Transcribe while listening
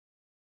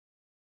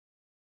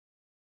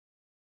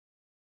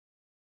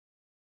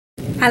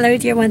Hello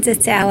dear ones,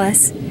 it's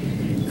Alice.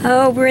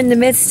 Oh, we're in the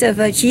midst of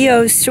a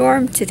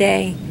geostorm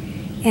today,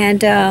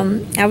 and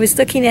I was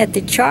looking at the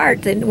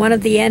chart, one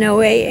of the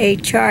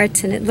NOAA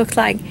charts, and it looked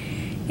like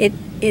it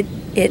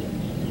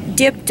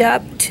dipped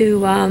up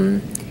to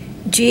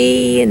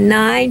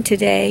G9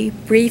 today,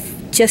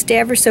 just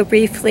ever so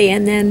briefly,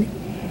 and then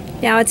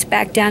now it's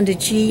back down to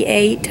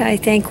G8, I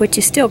think, which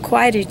is still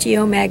quite a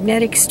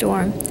geomagnetic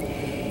storm.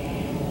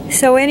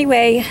 So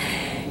anyway,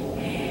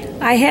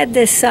 I had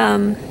this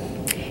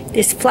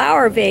this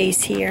flower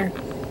vase here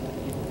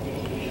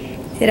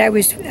that I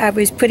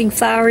was putting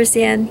flowers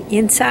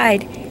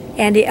inside,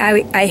 and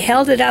I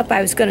held it up.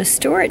 I was going to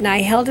store it, and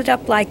I held it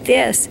up like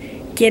this,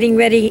 getting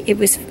ready. It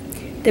was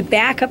the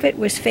back of it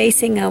was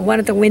facing one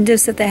of the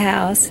windows of the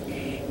house,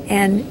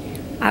 and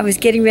I was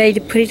getting ready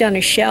to put it on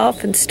a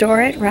shelf and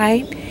store it,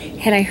 right?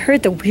 And I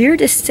heard the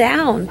weirdest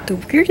sound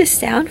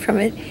from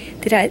it,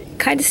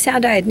 kind of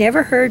sound I had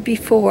never heard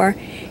before,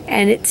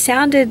 and it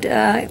sounded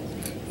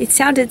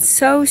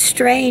so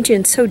strange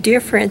and so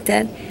different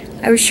that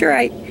I was sure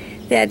I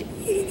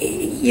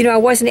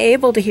wasn't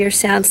able to hear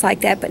sounds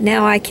like that, but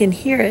now I can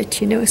hear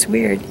it. It's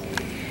weird.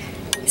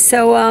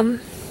 So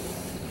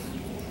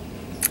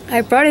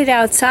I brought it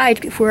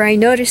outside where I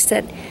noticed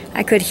that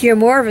I could hear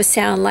more of a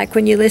sound like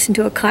when you listen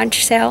to a conch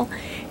shell,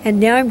 and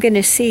now I'm going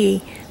to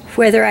see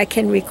whether I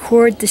can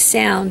record the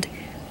sound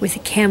with a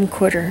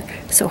camcorder.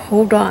 So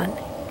hold on.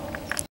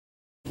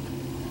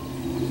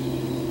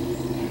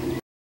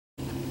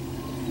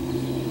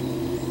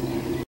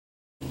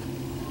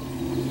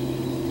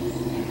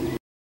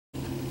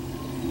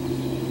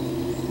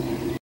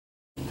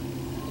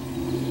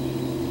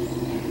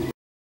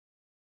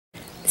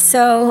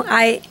 So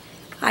I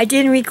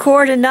didn't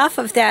record enough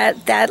of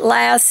that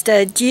last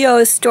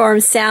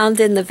geostorm sound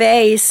in the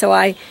vase, so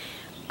I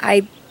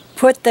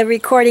put the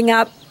recording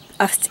up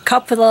a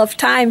couple of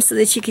times so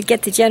that you could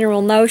get the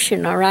general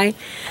notion, all right?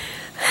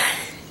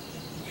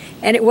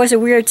 And it was a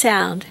weird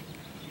sound.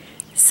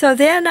 So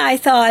then I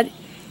thought,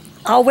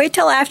 I'll wait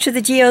till after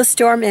the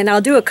geostorm and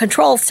I'll do a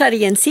control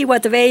study and see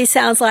what the vase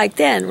sounds like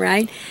then,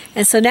 right?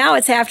 And so now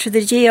it's after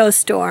the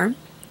geostorm.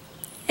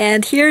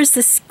 And here's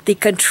the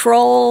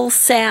control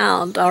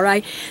sound, all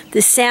right?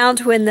 The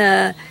sound when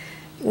the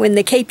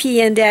KP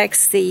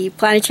index, the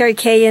planetary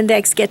K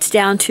index, gets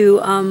down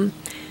to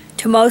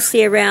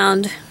mostly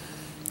around,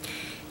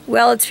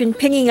 well, it's been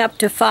pinging up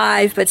to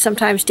 5, but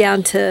sometimes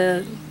down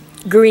to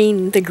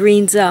green, the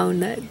green zone,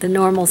 the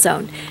normal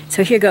zone.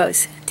 So here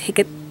goes. Take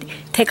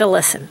a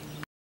listen.